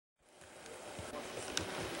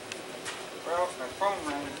The phone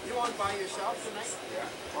rang. You on by yourself tonight? Yeah.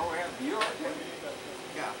 Well, we have Buick.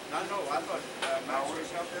 Yeah. No, I thought Max was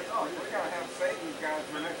out there. Oh, we gotta have savings guys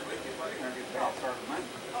for next week. We're gonna get paid starting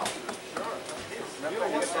Monday. Oh, sure. Nothing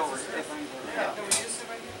gets over everything. Yeah. Can we use it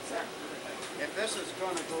right here? If this is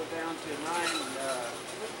going to go down to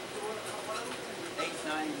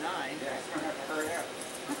 899. Yeah, it's gonna have to hurry up.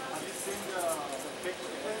 Have you seen the picture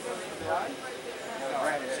of the eye?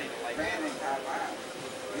 I haven't seen it like that. Manning got out.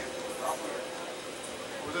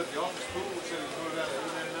 Was that the office pool which said it was going down to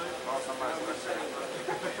 899? Oh, somebody's gonna say.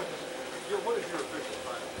 What is your official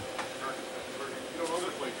time? You don't know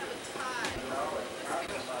the place yet. No,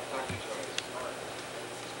 it's not.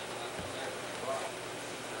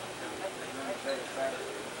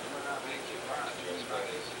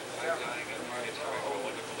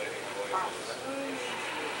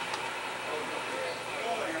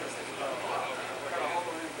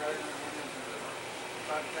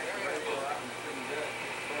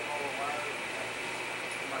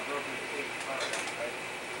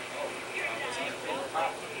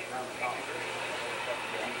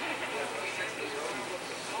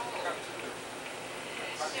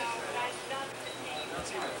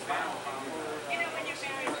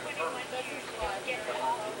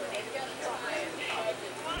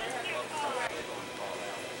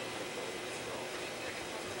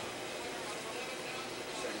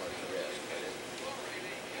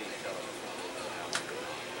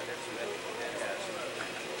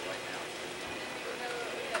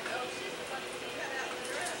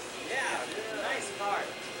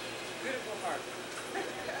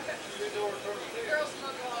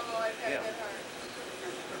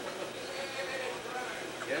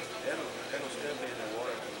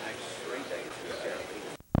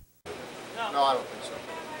 No, I don't think so.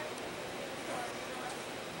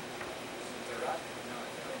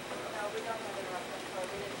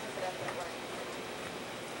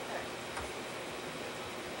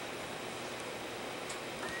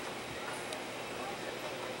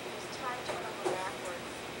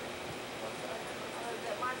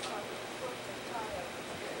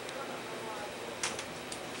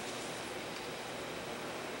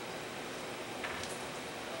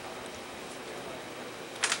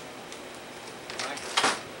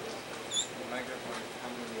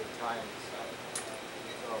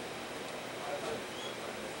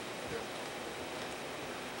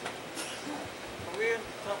 Are we on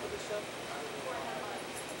top of the shelf?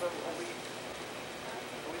 Are we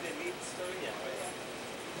the meat still? Yeah.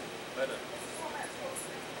 Better.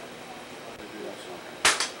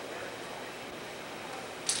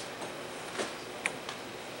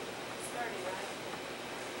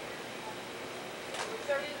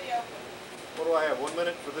 What do I have? 1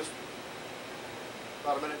 minute for this?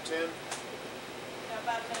 About a minute 10? No,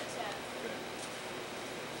 about a minute 10. Okay.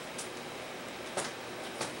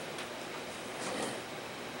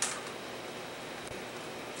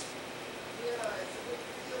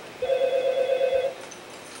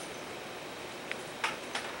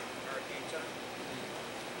 Hurricane time.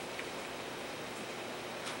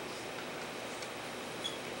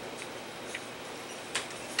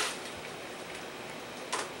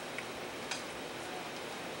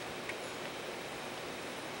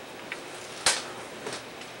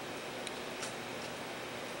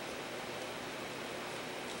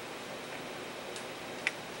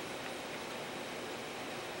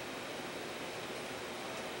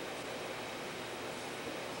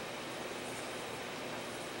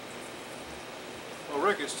 Well,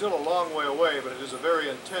 Rick, it's still a long way away, but it is a very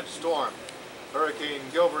intense storm. Hurricane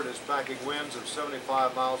Gilbert is packing winds of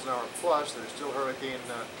 75 miles an hour plus. There's still hurricane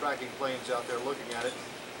tracking planes out there looking at it,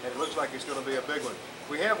 and it looks like it's going to be a big one.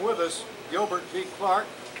 We have with us Gilbert Gil Clark,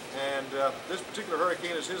 and this particular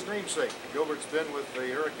hurricane is his namesake. Gilbert's been with the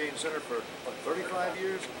Hurricane Center for, what, 35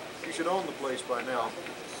 years? You should own the place by now.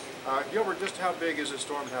 Gilbert, just how big is this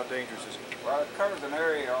storm and how dangerous is it? Well, it covers an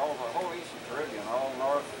area all over the whole Eastern Caribbean, all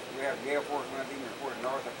north. We have gale force winds even reported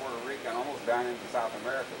north of Puerto Rico and almost down into South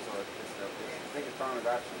America, so it's the biggest storm of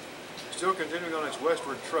action. Still continuing on its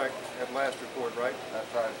westward trek at last report, right? That's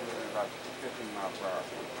right, it's moving about 15 miles per hour.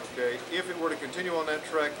 Okay, if it were to continue on that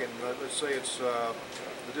trek, and let's say it's the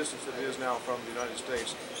distance that it is now from the United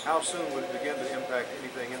States, how soon would it begin to impact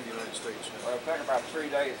anything in the United States? Well, it'll take about 3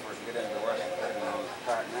 days for it to get into the western Caribbean on the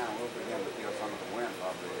track now. We'll begin to feel some of the wind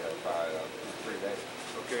probably by 3 days.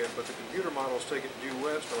 Okay, but the computer models take it due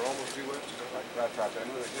west or almost due west? Is that right? That's right. They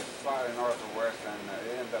move it just slightly north or west, and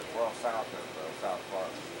it ends up well south of South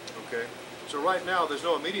Florida. Okay. So right now, there's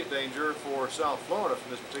no immediate danger for South Florida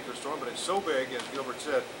from this particular storm, but it's so big, as Gilbert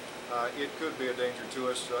said, it could be a danger to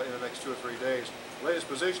us in the next 2 or 3 days. Latest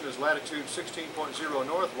position is latitude 16.0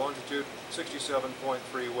 north, longitude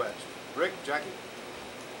 67.3 west. Rick, Jackie?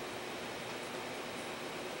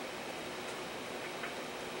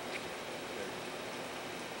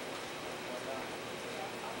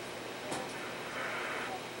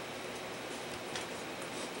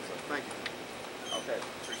 Thank you. Okay,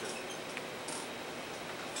 appreciate it.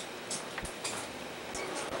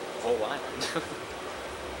 Whole island.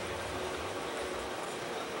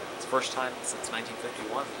 It's the first time since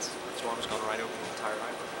 1951 this storm has gone right over the entire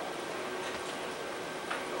island.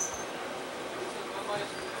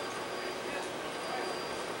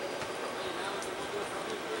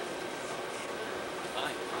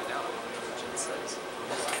 Fine, find out what Jim says.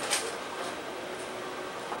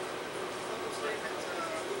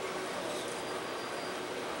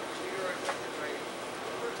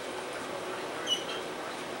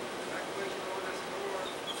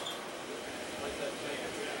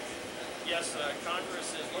 Yes,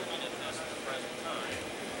 Congress is looking at this at the present time.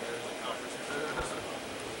 There's a conference.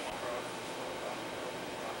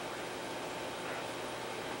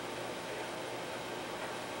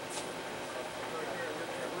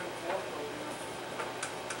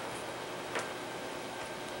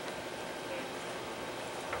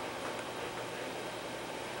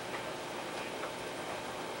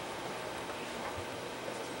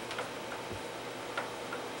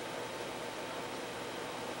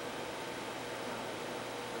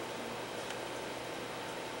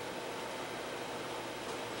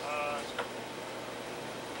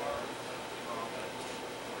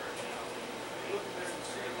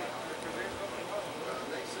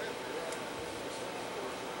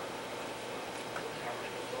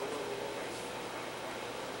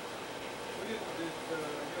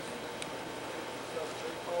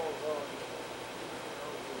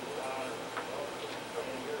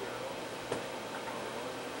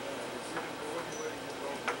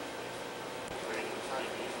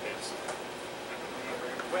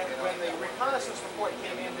 When the reconnaissance report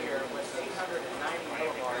came in here with 890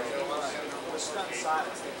 millibars, it was stunned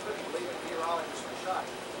silence. They couldn't believe it. Meteorologists were shocked.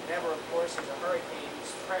 Never, of course, is a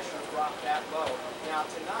hurricane's pressure dropped that low. Now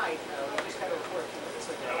tonight, we just had a report a few minutes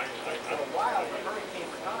ago. For a while, the hurricane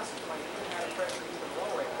reconnaissance might even have a pressure even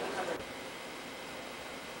lower at 800.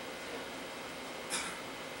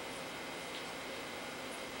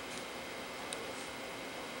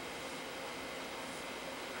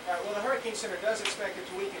 Well, the Hurricane Center does expect it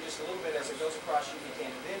to weaken just a little bit as it goes across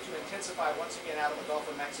Yucatan, and then to intensify once again out of the Gulf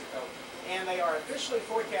of Mexico. And they are officially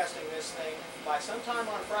forecasting this thing by sometime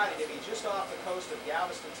on Friday to be just off the coast of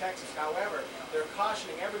Galveston, Texas. However, they're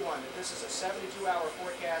cautioning everyone that this is a 72-hour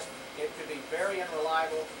forecast. It could be very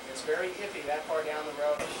unreliable. It's very iffy that far down the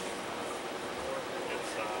road. It's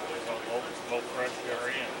a low pressure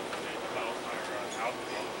area and about our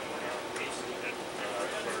outflow in our piece that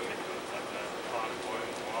sort of becomes like a pot of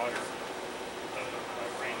boiling water.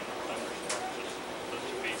 Rain and thunderstorms just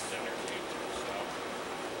dissipates energy to the south.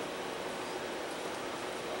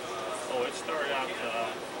 Oh, it started out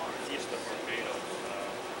east of Barbados.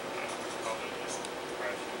 It's called a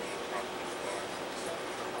depression, tropical storm,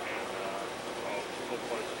 and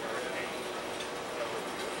full-fledged hurricane.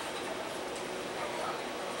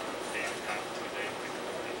 Day and a half, 2 days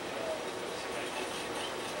before it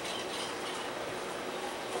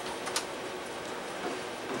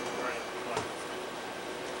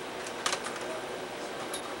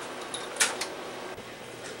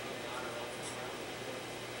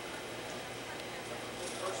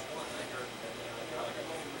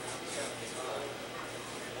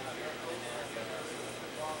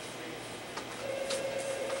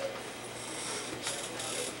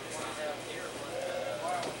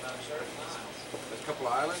There's a couple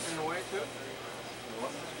of islands in the way too.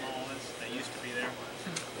 small ones, they used to be there.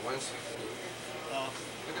 The ones. Oh.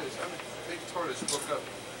 Look at this. How big tortoise spoke up.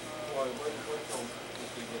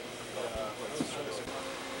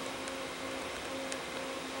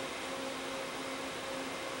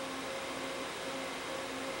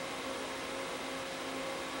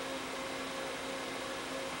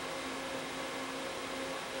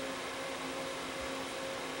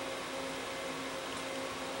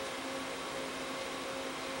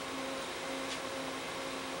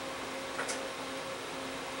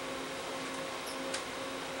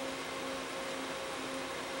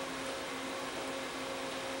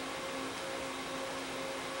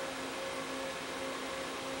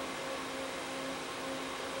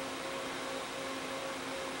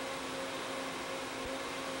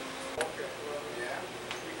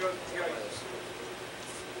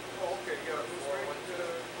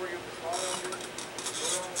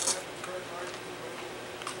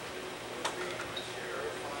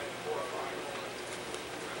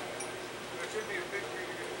 should be a big